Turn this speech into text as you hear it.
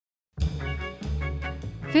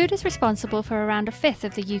Food is responsible for around a fifth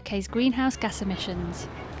of the UK's greenhouse gas emissions.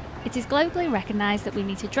 It is globally recognised that we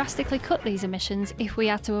need to drastically cut these emissions if we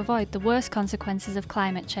are to avoid the worst consequences of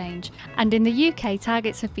climate change, and in the UK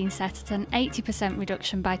targets have been set at an 80%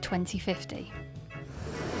 reduction by 2050.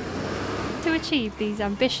 To achieve these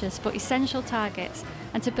ambitious but essential targets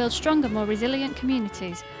and to build stronger, more resilient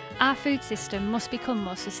communities, our food system must become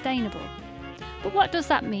more sustainable. But what does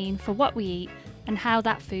that mean for what we eat and how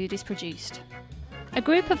that food is produced? A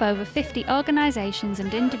group of over 50 organisations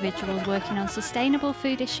and individuals working on sustainable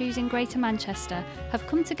food issues in Greater Manchester have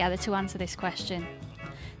come together to answer this question.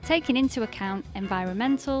 Taking into account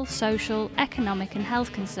environmental, social, economic and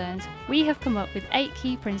health concerns, we have come up with 8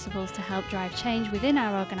 key principles to help drive change within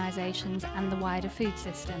our organisations and the wider food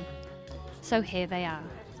system. So here they are.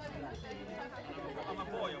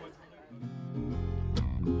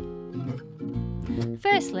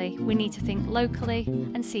 Firstly, we need to think locally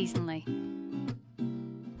and seasonally.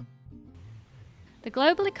 The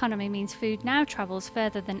global economy means food now travels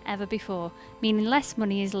further than ever before, meaning less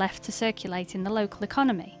money is left to circulate in the local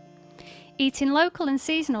economy. Eating local and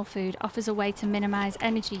seasonal food offers a way to minimise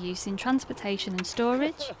energy use in transportation and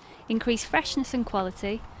storage, increase freshness and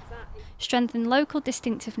quality, strengthen local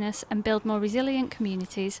distinctiveness and build more resilient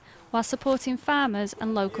communities, while supporting farmers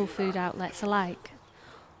and local food outlets alike.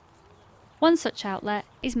 One such outlet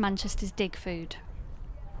is Manchester's Dig Food.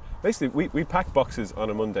 Basically, we pack boxes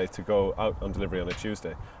on a Monday to go out on delivery on a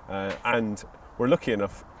Tuesday, and we're lucky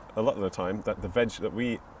enough a lot of the time that the veg that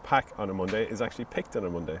we pack on a Monday is actually picked on a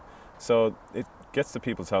Monday. So it gets to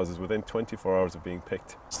people's houses within 24 hours of being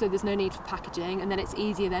picked. So there's no need for packaging, and then it's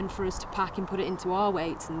easier then for us to pack and put it into our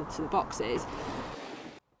weights and to the boxes.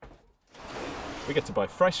 We get to buy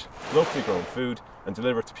fresh, locally grown food and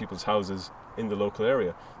deliver it to people's houses in the local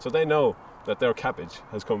area. So they know that their cabbage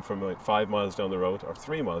has come from like 5 miles down the road, or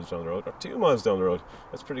 3 miles down the road, or 2 miles down the road.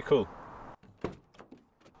 That's pretty cool.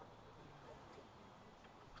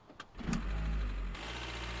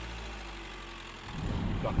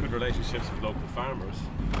 Got good relationships with local farmers.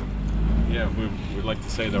 Yeah, we'd like to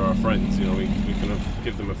say they're our friends. You know, we kind of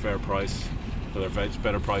give them a fair price for their veg,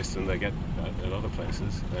 better price than they get at other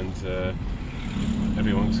places, and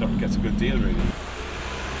everyone sort of gets a good deal, really.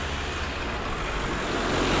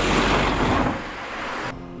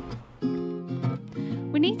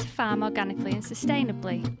 We need to farm organically and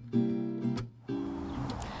sustainably.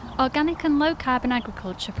 Organic and low-carbon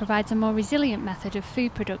agriculture provides a more resilient method of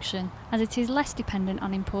food production, as it is less dependent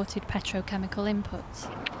on imported petrochemical inputs.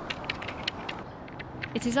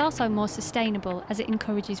 It is also more sustainable as it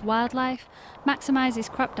encourages wildlife, maximises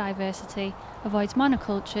crop diversity, avoids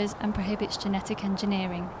monocultures and prohibits genetic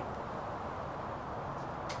engineering.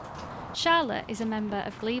 Charlotte is a member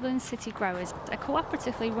of Cleveland City Growers, a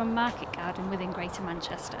cooperatively run market garden within Greater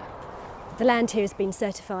Manchester. The land here has been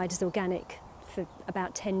certified as organic for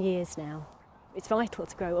about 10 years now. It's vital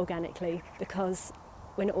to grow organically because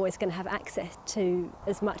we're not always going to have access to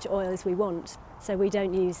as much oil as we want, so we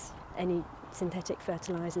don't use any synthetic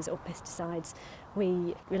fertilisers or pesticides.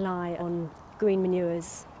 We rely on green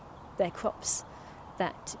manures. They're crops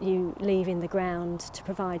that you leave in the ground to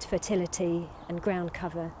provide fertility and ground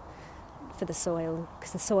cover for the soil,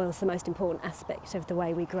 because the soil is the most important aspect of the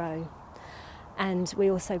way we grow. And we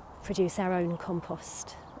also produce our own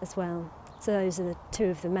compost as well. So those are the 2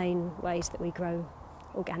 of the main ways that we grow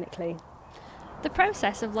organically. The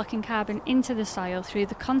process of locking carbon into the soil through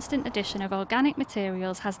the constant addition of organic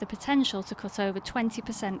materials has the potential to cut over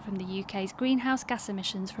 20% from the UK's greenhouse gas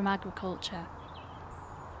emissions from agriculture.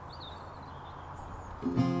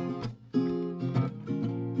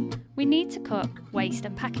 We need to cut waste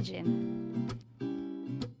and packaging.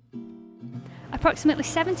 Approximately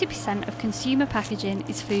 70% of consumer packaging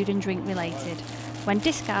is food and drink related. When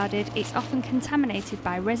discarded, it's often contaminated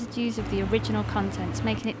by residues of the original contents,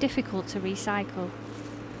 making it difficult to recycle.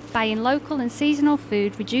 Buying local and seasonal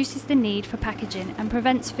food reduces the need for packaging and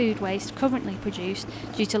prevents food waste currently produced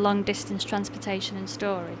due to long-distance transportation and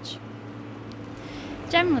storage.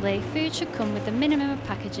 Generally, food should come with the minimum of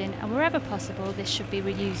packaging, and wherever possible, this should be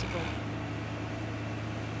reusable.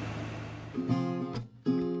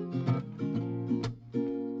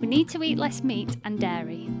 We need to eat less meat and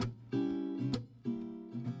dairy.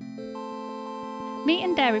 Meat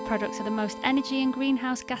and dairy products are the most energy and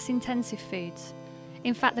greenhouse gas intensive foods.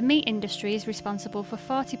 In fact, the meat industry is responsible for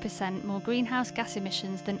 40% more greenhouse gas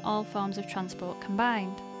emissions than all forms of transport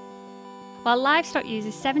combined. While livestock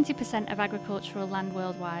uses 70% of agricultural land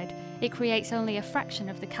worldwide, it creates only a fraction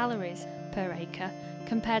of the calories per acre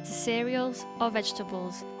compared to cereals or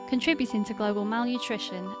vegetables, contributing to global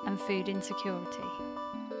malnutrition and food insecurity.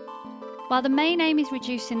 While the main aim is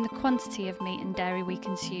reducing the quantity of meat and dairy we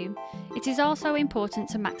consume, it is also important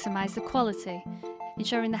to maximise the quality,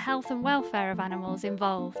 ensuring the health and welfare of animals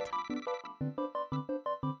involved.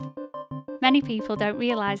 Many people don't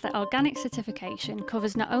realise that organic certification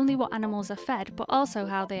covers not only what animals are fed but also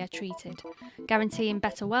how they are treated, guaranteeing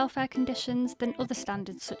better welfare conditions than other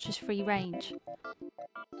standards such as free range.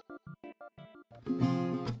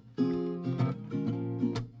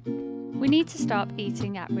 We need to stop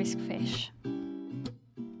eating at-risk fish.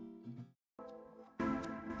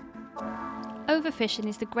 Overfishing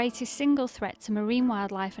is the greatest single threat to marine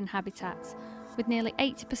wildlife and habitats, with nearly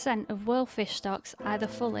 80% of world fish stocks either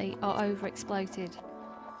fully or overexploited.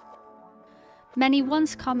 Many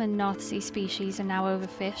once common North Sea species are now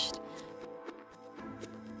overfished,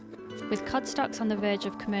 with cod stocks on the verge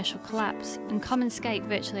of commercial collapse and common skate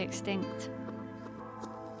virtually extinct.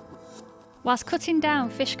 Whilst cutting down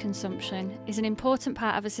fish consumption is an important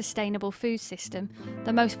part of a sustainable food system,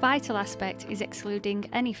 the most vital aspect is excluding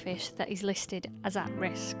any fish that is listed as at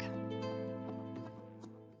risk.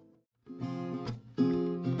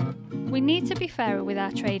 We need to be fairer with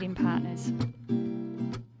our trading partners.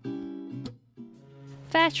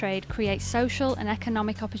 Fair trade creates social and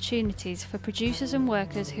economic opportunities for producers and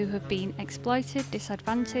workers who have been exploited,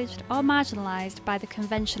 disadvantaged or marginalised by the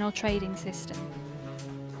conventional trading system.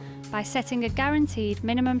 By setting a guaranteed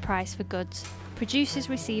minimum price for goods, producers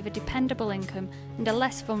receive a dependable income and are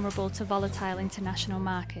less vulnerable to volatile international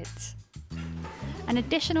markets. An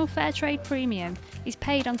additional fair trade premium is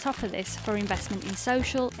paid on top of this for investment in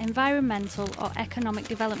social, environmental or economic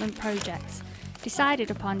development projects, decided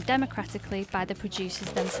upon democratically by the producers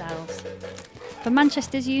themselves. For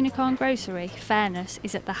Manchester's Unicorn Grocery, fairness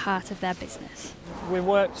is at the heart of their business. We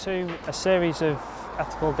work to a series of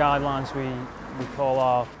ethical guidelines we call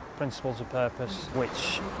our principles of purpose,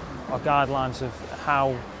 which are guidelines of how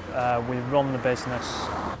we run the business,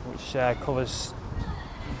 which covers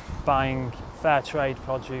buying fair trade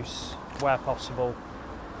produce where possible,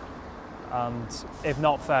 and if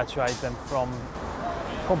not fair trade, then from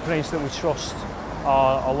companies that we trust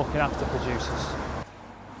are looking after producers.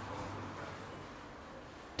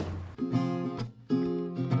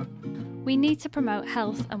 We need to promote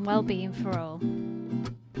health and well-being for all.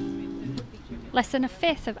 Less than a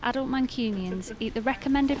fifth of adult Mancunians eat the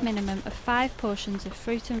recommended minimum of 5 portions of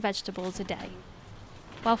fruit and vegetables a day.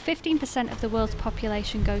 While 15% of the world's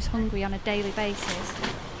population goes hungry on a daily basis,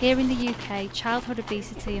 here in the UK, childhood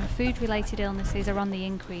obesity and food-related illnesses are on the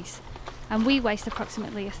increase, and we waste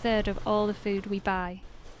approximately a third of all the food we buy.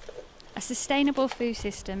 A sustainable food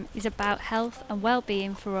system is about health and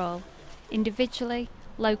well-being for all, individually,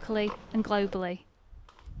 locally and globally.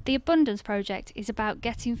 The Abundance Project is about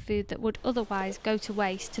getting food that would otherwise go to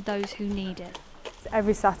waste to those who need it.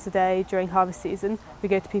 Every Saturday during harvest season we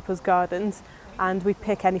go to people's gardens and we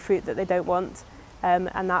pick any fruit that they don't want, and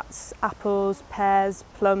that's apples, pears,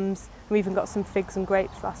 plums. We even got some figs and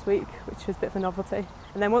grapes last week, which was a bit of a novelty.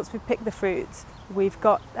 And then once we've picked the fruit, we've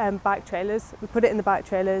got bike trailers. We put it in the bike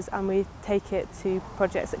trailers and we take it to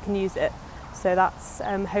projects that can use it. So that's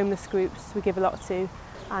homeless groups we give a lot to,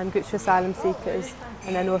 and groups for asylum seekers,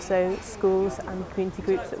 and then also schools and community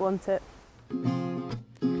groups that want it.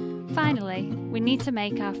 Finally, we need to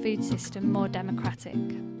make our food system more democratic.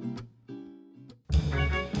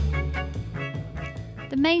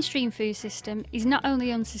 The mainstream food system is not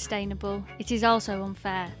only unsustainable, it is also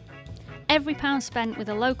unfair. Every pound spent with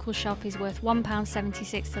a local shop is worth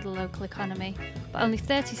 £1.76 to the local economy, but only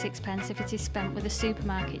 36p if it is spent with a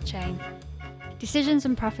supermarket chain. Decisions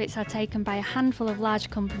and profits are taken by a handful of large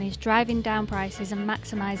companies driving down prices and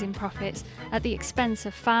maximising profits at the expense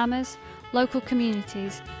of farmers, local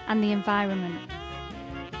communities and the environment.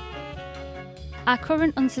 Our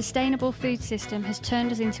current unsustainable food system has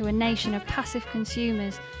turned us into a nation of passive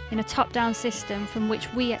consumers in a top-down system from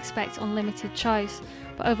which we expect unlimited choice,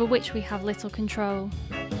 but over which we have little control.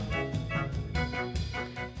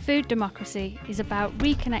 Food democracy is about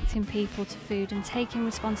reconnecting people to food and taking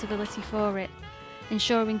responsibility for it,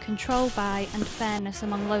 ensuring control by and fairness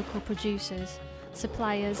among local producers,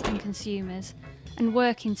 suppliers and consumers, and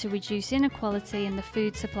working to reduce inequality in the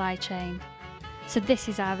food supply chain. So this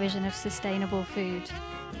is our vision of sustainable food.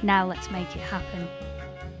 Now let's make it happen.